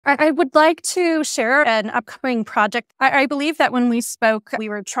I would like to share an upcoming project. I believe that when we spoke, we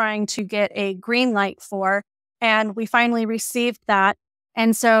were trying to get a green light for, and we finally received that.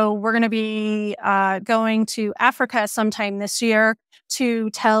 And so we're going to be going to Africa sometime this year to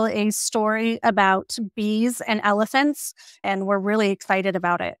tell a story about bees and elephants, and we're really excited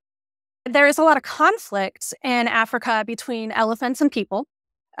about it. There is a lot of conflict in Africa between elephants and people.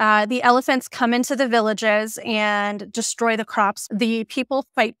 The elephants come into the villages and destroy the crops. The people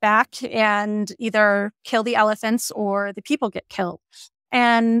fight back and either kill the elephants or the people get killed.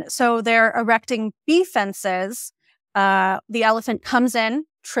 And so they're erecting bee fences. The elephant comes in,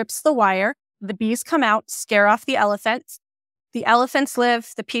 trips the wire. The bees come out, scare off the elephants. The elephants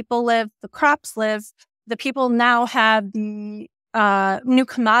live, the people live, the crops live. The people now have the new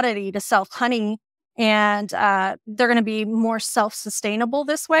commodity to sell honey, and they're going to be more self-sustainable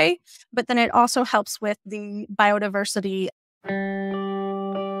this way. But then it also helps with the biodiversity.